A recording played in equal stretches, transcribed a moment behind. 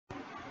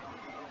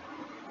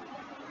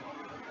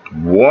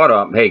What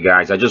up? Hey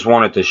guys, I just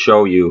wanted to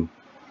show you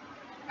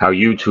how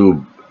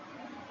YouTube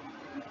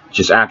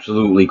just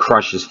absolutely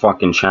crushes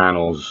fucking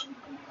channels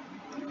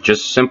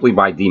just simply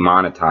by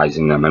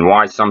demonetizing them, and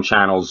why some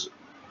channels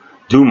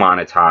do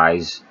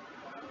monetize.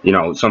 You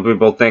know, some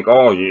people think,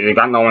 oh, they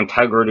got no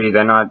integrity,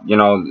 they're not, you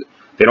know,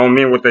 they don't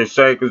mean what they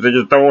say because they're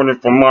just doing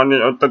it for money.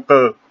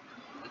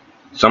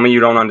 Some of you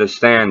don't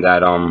understand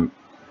that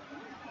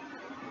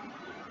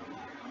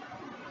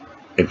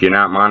if you're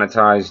not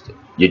monetized,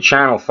 your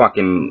channel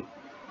fucking,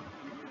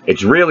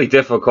 it's really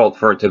difficult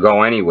for it to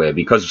go anywhere,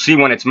 because see,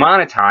 when it's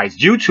monetized,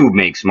 YouTube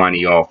makes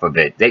money off of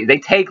it. They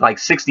take like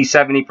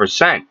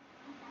 60-70%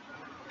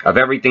 of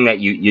everything that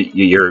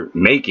you're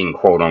making,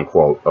 quote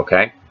unquote.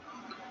 Okay,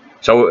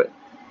 so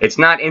it's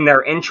not in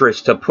their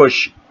interest to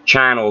push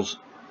channels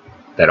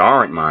that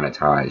aren't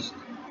monetized.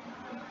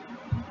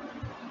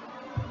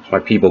 That's why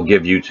people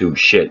give YouTube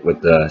shit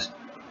with the,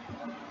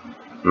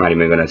 I'm not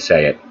even gonna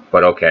say it,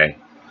 but okay.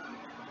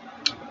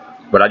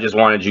 But I just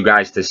wanted you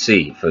guys to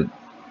see, for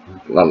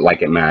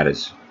like it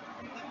matters.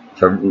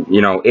 For, you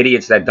know,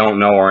 idiots that don't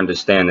know or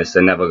understand this,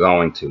 they're never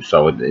going to.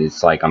 So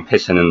it's like I'm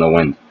pissing in the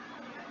wind.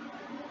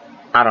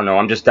 I don't know,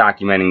 I'm just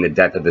documenting the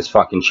death of this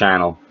fucking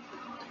channel.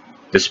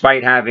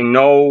 Despite having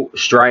no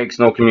strikes,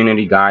 no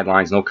community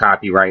guidelines, no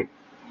copyright,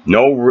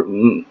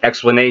 no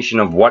explanation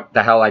of what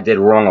the hell I did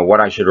wrong or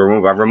what I should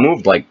remove. I've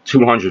removed like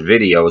 200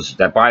 videos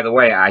that, by the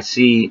way, I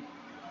see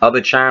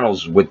other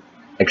channels with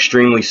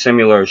extremely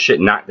similar shit,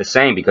 not the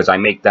same, because I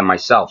make them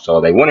myself, so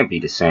they wouldn't be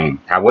the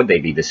same. How would they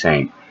be the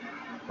same?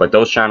 But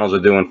those channels are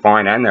doing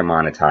fine and they're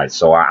monetized.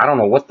 So I don't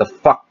know what the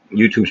fuck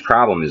YouTube's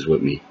problem is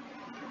with me.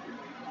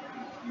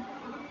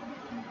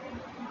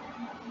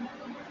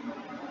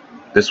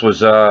 This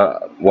was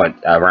what,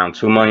 around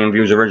 2 million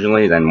views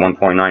originally, then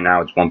 1.9,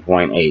 now it's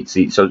 1.8.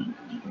 See, so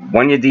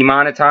when you're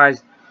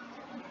demonetized,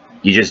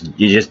 you just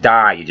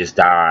die, you just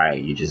die.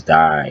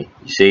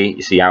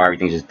 You see how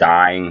everything's just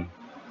dying?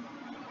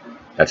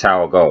 That's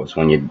how it goes.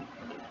 When you're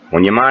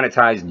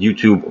monetized,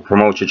 YouTube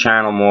promotes your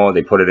channel more.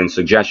 They put it in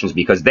suggestions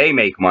because they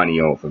make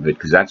money off of it,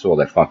 because that's all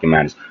that fucking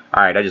matters.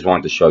 Alright, I just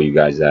wanted to show you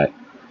guys that.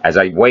 As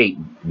I wait,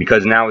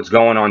 because now it's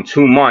going on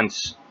 2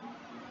 months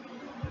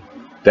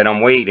that I'm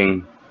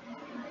waiting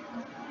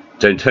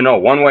to know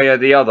one way or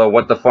the other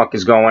what the fuck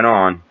is going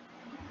on.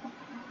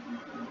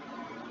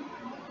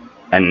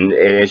 And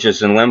it's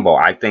just in limbo.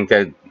 I think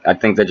they're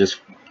just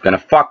gonna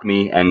fuck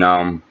me, and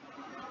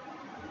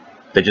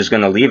they're just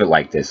gonna leave it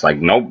like this. Like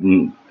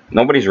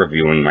nobody's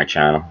reviewing my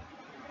channel.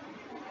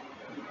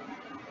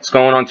 It's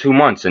going on 2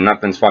 months and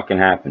nothing's fucking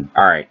happened.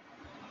 Alright.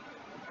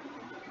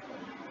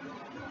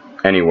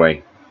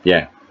 Anyway,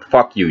 yeah.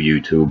 Fuck you,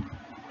 YouTube.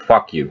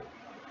 Fuck you.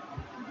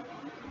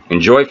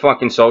 Enjoy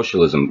fucking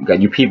socialism.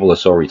 God, you people are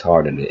so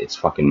retarded. It's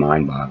fucking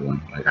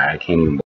mind-boggling. Like, I can't even believe